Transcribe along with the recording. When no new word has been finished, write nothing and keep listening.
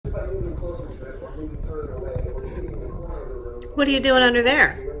What are you doing under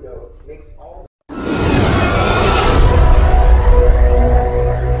there?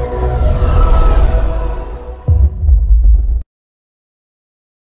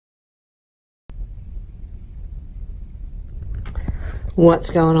 What's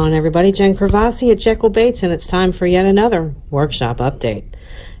going on, everybody? Jen Cravasi at Jekyll Baits, and it's time for yet another workshop update.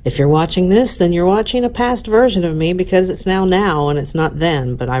 If you're watching this, then you're watching a past version of me because it's now and it's not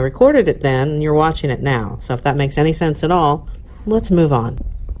then, but I recorded it then and you're watching it now. So if that makes any sense at all, let's move on.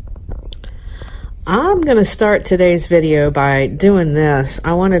 I'm going to start today's video by doing this.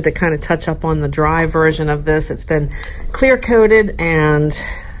 I wanted to kind of touch up on the dry version of this. It's been clear coated and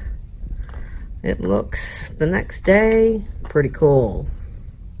it looks the next day pretty cool.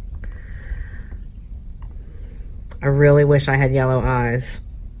 I really wish I had yellow eyes.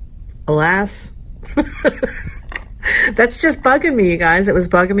 Alas, that's just bugging me, you guys. It was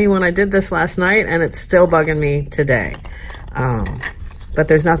bugging me when I did this last night, and it's still bugging me today. But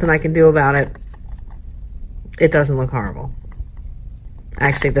there's nothing I can do about it. It doesn't look horrible.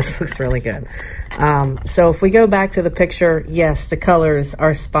 Actually, this looks really good. So if we go back to the picture, yes, the colors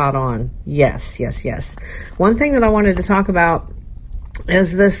are spot on. Yes, yes, yes. One thing that I wanted to talk about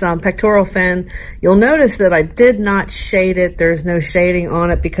is this pectoral fin. You'll notice that I did not shade it. There's no shading on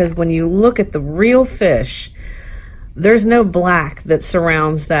it because when you look at the real fish, there's no black that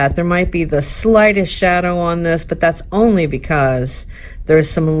surrounds that. There might be the slightest shadow on this, but that's only because there's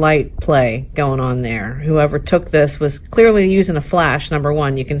some light play going on there. Whoever took this was clearly using a flash, number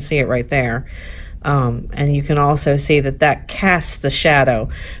one. You can see it right there. And you can also see that that casts the shadow.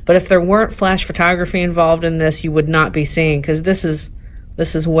 But if there weren't flash photography involved in this, you would not be seeing, because this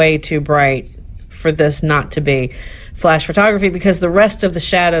is way too bright for this not to be flash photography, because the rest of the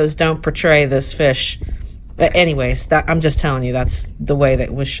shadows don't portray this fish. But anyways, I'm just telling you, that's the way that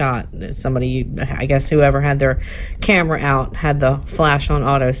it was shot. Somebody, I guess whoever had their camera out had the flash on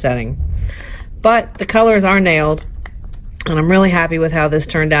auto setting. But the colors are nailed, and I'm really happy with how this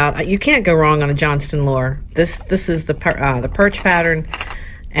turned out. You can't go wrong on a Johnston lure. This is the perch pattern,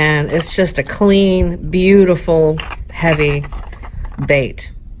 and it's just a clean, beautiful, heavy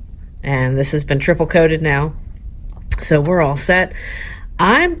bait. And this has been triple coated now, so we're all set.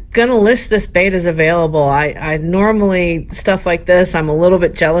 I'm gonna list this bait as available. I normally, stuff like this, I'm a little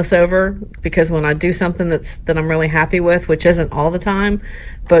bit jealous over, because when I do something that I'm really happy with, which isn't all the time,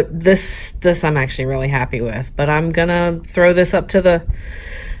 but this I'm actually really happy with. But I'm gonna throw this up to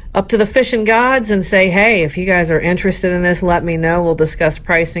the fishing gods and say, hey, if you guys are interested in this, let me know. We'll discuss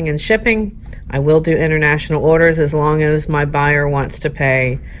pricing and shipping. I will do international orders as long as my buyer wants to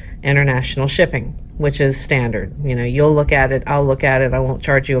pay international shipping, which is standard. You know, you'll look at it, I'll look at it. I won't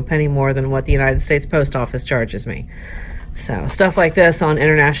charge you a penny more than what the United States Post Office charges me. So stuff like this on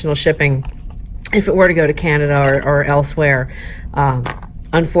international shipping, if it were to go to Canada or elsewhere,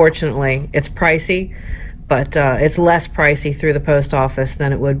 unfortunately, it's pricey. But it's less pricey through the post office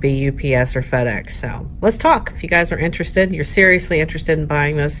than it would be UPS or FedEx. So let's talk. If you guys are interested, you're seriously interested in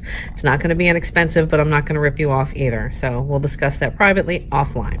buying this, it's not going to be inexpensive, but I'm not going to rip you off either. So we'll discuss that privately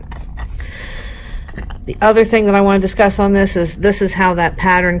offline. The other thing that I want to discuss on this is how that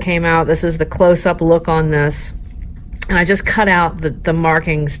pattern came out. This is the close-up look on this. And I just cut out the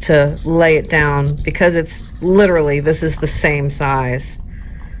markings to lay it down, because it's literally, this is the same size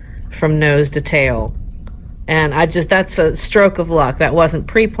from nose to tail. And that's a stroke of luck. That wasn't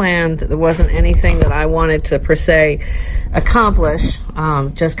pre-planned. There wasn't anything that I wanted to, per se, accomplish.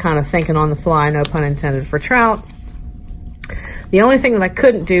 Just kind of thinking on the fly, no pun intended, for trout. The only thing that I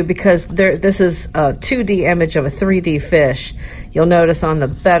couldn't do, because this is a 2D image of a 3D fish, you'll notice on the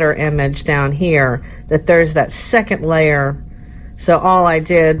better image down here that there's that second layer. So all I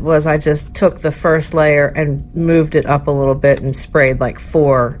did was I just took the first layer and moved it up a little bit and sprayed like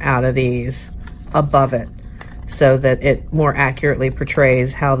 4 out of these above it, so that it more accurately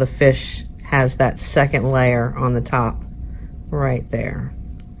portrays how the fish has that second layer on the top right there.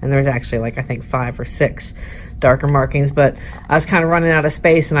 And there's actually, like, I think 5 or 6 darker markings, but I was kind of running out of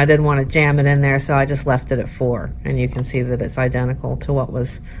space and I didn't want to jam it in there, so I just left it at 4. And you can see that it's identical to what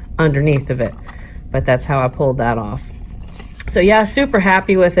was underneath of it. But that's how I pulled that off. So yeah, super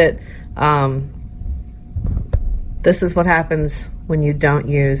happy with it. This is what happens when you don't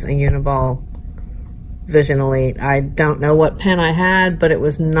use a Uniball Vision Elite. I don't know what pen I had, but it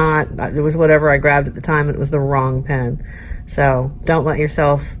was whatever I grabbed at the time, and it was the wrong pen. So don't let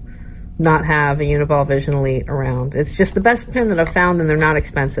yourself not have a Uniball Vision Elite around. It's just the best pen that I've found, and they're not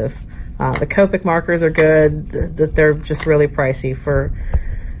expensive. The Copic markers are good, they're just really pricey.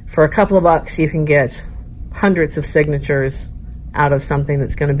 For a couple of bucks, you can get hundreds of signatures out of something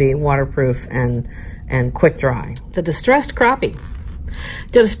that's going to be waterproof and quick dry. The Distressed Crappie.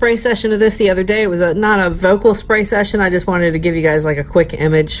 Did a spray session of this the other day. It was not a vocal spray session. I just wanted to give you guys like a quick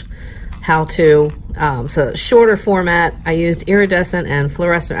image how to. So shorter format. I used iridescent and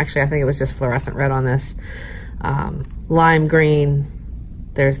fluorescent. Actually, I think it was just fluorescent red on this. Lime green.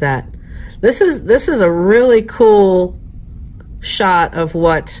 There's that. This is a really cool shot of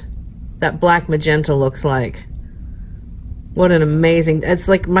what that black magenta looks like. What an amazing, it's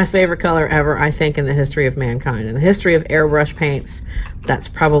like my favorite color ever, I think, in the history of mankind. In the history of airbrush paints, that's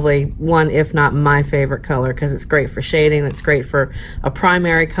probably one, if not my favorite color, because it's great for shading, it's great for a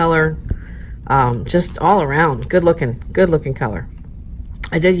primary color, just all around, good looking color.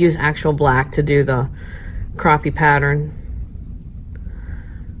 I did use actual black to do the crappie pattern,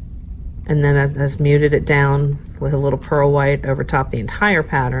 and then I just muted it down with a little pearl white over top the entire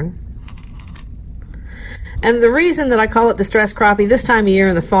pattern. And the reason that I call it Distressed Crappie, this time of year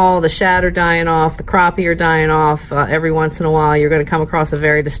in the fall, the shad are dying off, the crappie are dying off. Every once in a while, you're going to come across a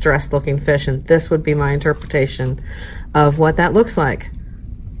very distressed looking fish, and this would be my interpretation of what that looks like.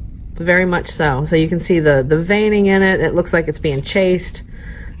 Very much so. So you can see the veining in it. It looks like it's being chased.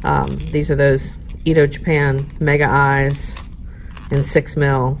 These are those Edo Japan Mega Eyes in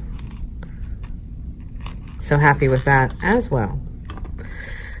 6mm. So happy with that as well.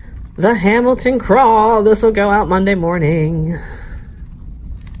 The Hamilton Crawl. This will go out Monday morning.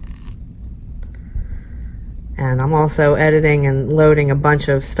 And I'm also editing and loading a bunch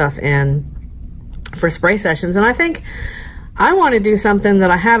of stuff in for spray sessions. And I think I want to do something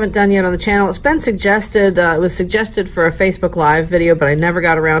that I haven't done yet on the channel. It's been suggested. It was suggested for a Facebook Live video, but I never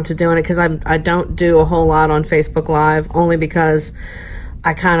got around to doing it because I don't do a whole lot on Facebook Live, only because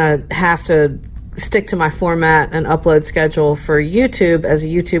I kind of have to stick to my format and upload schedule for YouTube as a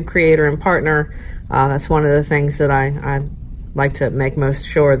YouTube creator and partner. That's one of the things that I like to make most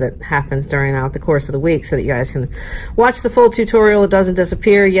sure that happens during the course of the week, so that you guys can watch the full tutorial. It doesn't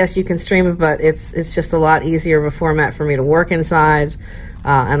disappear. Yes, you can stream it, but it's just a lot easier of a format for me to work inside.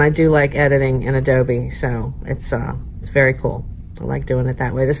 And I do like editing in Adobe, so it's very cool. I like doing it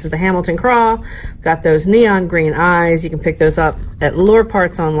that way. This is the Hamilton Crawl. Got those neon green eyes. You can pick those up at Lure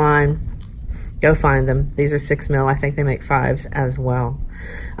Parts online. Go find them. These are 6mm. I think they make 5s as well.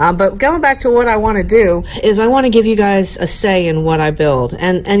 But going back to what I want to do is I want to give you guys a say in what I build.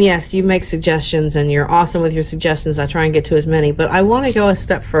 And yes, you make suggestions and you're awesome with your suggestions. I try and get to as many, but I want to go a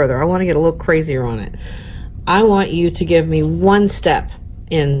step further. I want to get a little crazier on it. I want you to give me one step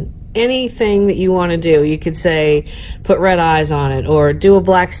in anything that you want to do. You could say put red eyes on it, or do a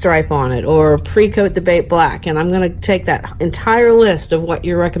black stripe on it, or pre-coat the bait black. And I'm going to take that entire list of what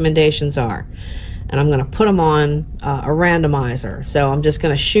your recommendations are, and I'm going to put them on a randomizer. So I'm just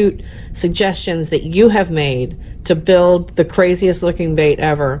going to shoot suggestions that you have made to build the craziest looking bait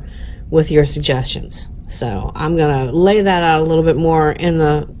ever with your suggestions. So I'm going to lay that out a little bit more in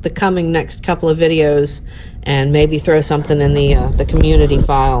the coming next couple of videos, and maybe throw something in the community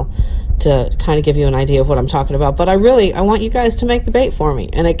file to kind of give you an idea of what I'm talking about. But I want you guys to make the bait for me,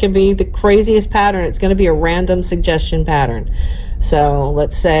 and it can be the craziest pattern. It's going to be a random suggestion pattern. So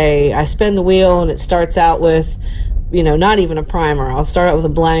let's say I spin the wheel and it starts out with, not even a primer. I'll start out with a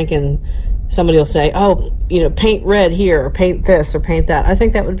blank, and somebody will say, oh, paint red here, or paint this, or paint that. I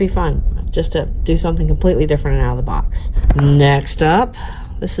think that would be fun, just to do something completely different and out of the box. Next up,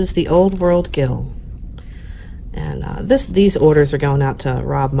 this is the Old World Gill. And these orders are going out to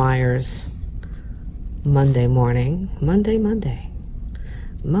Rob Myers Monday morning. Monday.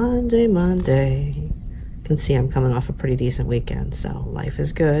 You can see I'm coming off a pretty decent weekend, so life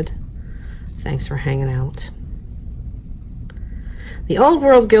is good. Thanks for hanging out. The Old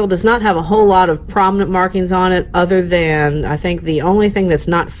World Gill does not have a whole lot of prominent markings on it, other than I think the only thing that's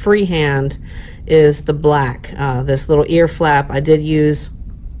not freehand is the black. This little ear flap, I did use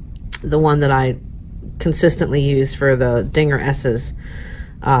the one that I consistently used for the Dinger S's,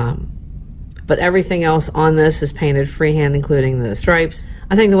 but everything else on this is painted freehand, including the stripes.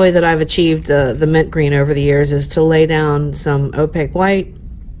 I think the way that I've achieved the mint green over the years is to lay down some opaque white,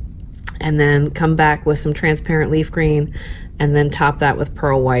 and then come back with some transparent leaf green, and then top that with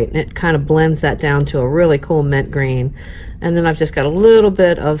pearl white, and it kind of blends that down to a really cool mint green. And then I've just got a little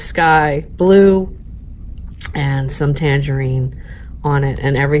bit of sky blue and some tangerine on it,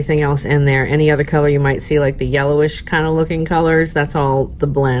 and everything else in there. Any other color you might see, like the yellowish kind of looking colors, that's all the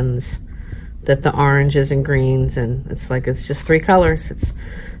blends, that the oranges and greens, and it's just 3 colors. It's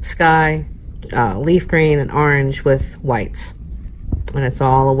sky, leaf green, and orange with whites, and it's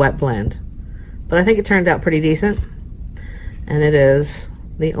all a wet blend. But I think it turned out pretty decent, and it is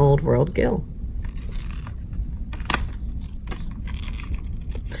the Old World Gill.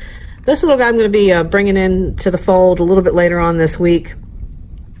 This little guy I'm going to be bringing into the fold a little bit later on this week.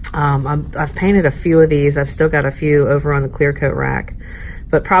 I've painted a few of these. I've still got a few over on the clear coat rack,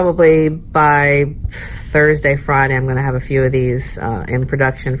 but probably by Thursday, Friday, I'm going to have a few of these in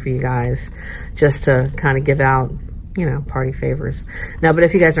production for you guys, just to kind of give out, you know, party favors. No, but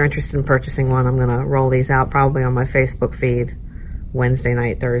if you guys are interested in purchasing one, I'm going to roll these out probably on my Facebook feed Wednesday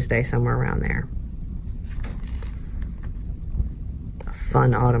night, Thursday, somewhere around there. A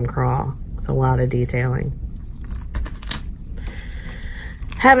fun autumn crawl with a lot of detailing.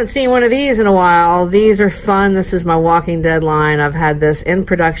 Haven't seen one of these in a while. These are fun. This is my Walking Dead line. I've had this in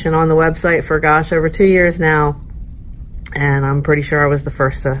production on the website for, gosh, over 2 years now. And I'm pretty sure I was the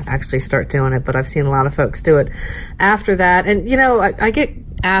first to actually start doing it, but I've seen a lot of folks do it after that. And, you know, I get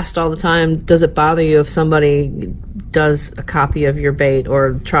asked all the time, does it bother you if somebody does a copy of your bait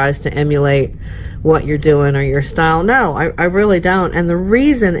or tries to emulate what you're doing or your style? No, I really don't. And the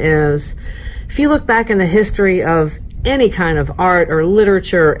reason is, if you look back in the history of any kind of art or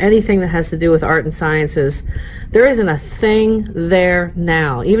literature, anything that has to do with art and sciences, there isn't a thing there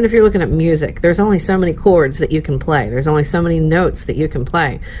now. Even if you're looking at music, there's only so many chords that you can play. There's only so many notes that you can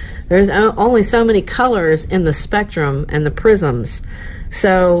play. There's only so many colors in the spectrum and the prisms.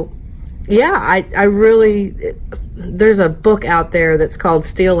 So yeah, I really, there's a book out there that's called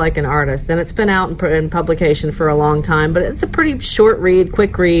Steal Like an Artist, and it's been out in publication for a long time, but it's a pretty short read,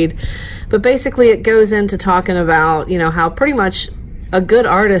 quick read. But basically it goes into talking about, you know, how pretty much a good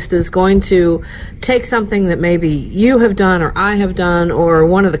artist is going to take something that maybe you have done or I have done, or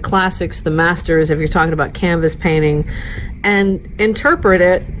one of the classics, the masters, if you're talking about canvas painting, and interpret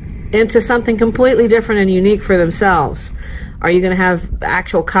it into something completely different and unique for themselves. Are you going to have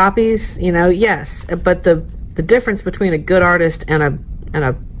actual copies? You know, yes, but the difference between a good artist and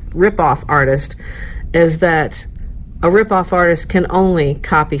a rip-off artist is that a rip-off artist can only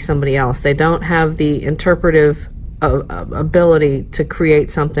copy somebody else. They don't have the interpretive ability to create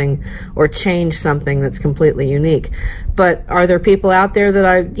something or change something that's completely unique. But are there people out there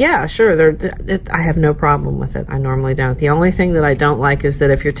that yeah, sure, I have no problem with it. I normally don't. The only thing that I don't like is that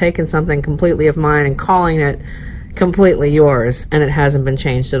if you're taking something completely of mine and calling it completely yours and it hasn't been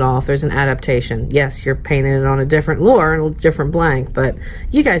changed at all, if there's an adaptation, yes, you're painting it on a different lure and a different blank, but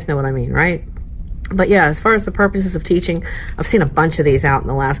you guys know what I mean, right? But yeah, as far as the purposes of teaching, I've seen a bunch of these out in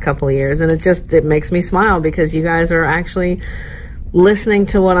the last couple of years, and it makes me smile because you guys are actually listening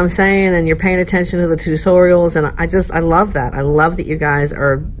to what I'm saying and you're paying attention to the tutorials, and I love that. I love that you guys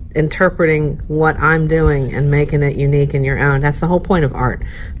are interpreting what I'm doing and making it unique in your own. That's the whole point of art.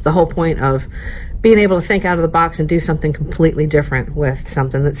 It's the whole point of being able to think out of the box and do something completely different with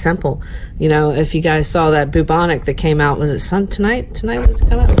something that's simple. You know, if you guys saw that bubonic that came out, was it tonight? Tonight was it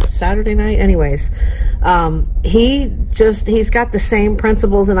come out? Saturday night? Anyways, he's got the same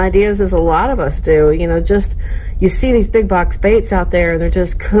principles and ideas as a lot of us do. You know, just, you see these big box baits out there, and they're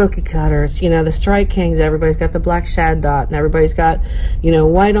just cookie cutters. You know, the Strike Kings, everybody's got the black shad dot, and everybody's got, you know,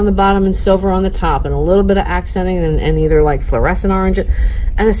 white on the bottom and silver on the top, and a little bit of accenting and either like fluorescent orange. And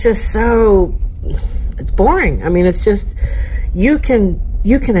it's just so, it's boring. I mean, it's just, you can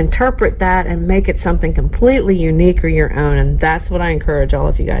interpret that and make it something completely unique or your own, and that's what I encourage all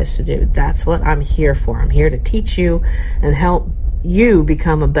of you guys to do. That's what I'm here for. I'm here to teach you and help you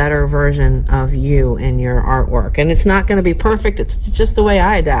become a better version of you in your artwork. And it's not going to be perfect. It's just the way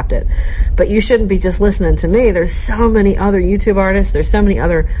I adapt it. But you shouldn't be just listening to me. There's so many other YouTube artists. There's so many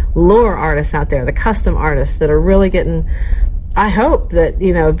other lure artists out there, the custom artists that are really getting, I hope that,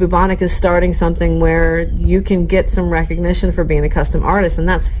 you know, Bubonic is starting something where you can get some recognition for being a custom artist, and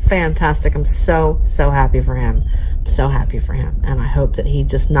that's fantastic. I'm so happy for him. So happy for him. And I hope that he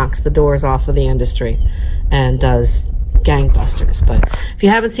just knocks the doors off of the industry and does gangbusters. But if you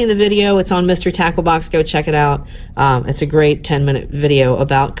haven't seen the video, it's on Mystery Tackle Box. Go check it out. It's a great 10-minute video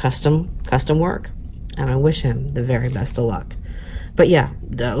about custom work, and I wish him the very best of luck. But yeah,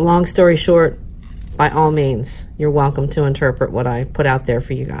 long story short, by all means, you're welcome to interpret what I put out there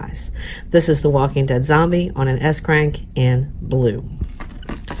for you guys. This is the Walking Dead zombie on an S-crank in blue.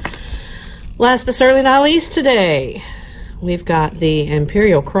 Last but certainly not least today, we've got the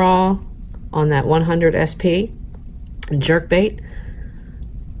Imperial Crawl on that 100 SP jerkbait.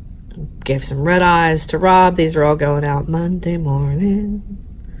 Gave some red eyes to Rob. These are all going out Monday morning.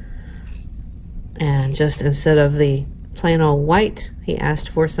 And just instead of the plain old white, he asked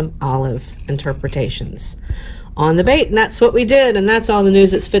for some olive interpretations on the bait, and that's what we did, and that's all the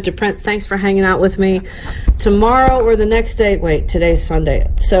news that's fit to print. Thanks for hanging out with me. Tomorrow or the next day, wait, today's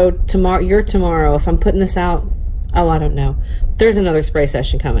Sunday, so tomorrow, if I'm putting this out, oh, I don't know, there's another spray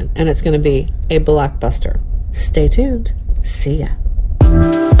session coming, and it's going to be a blockbuster. Stay tuned. See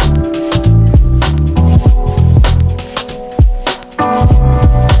ya.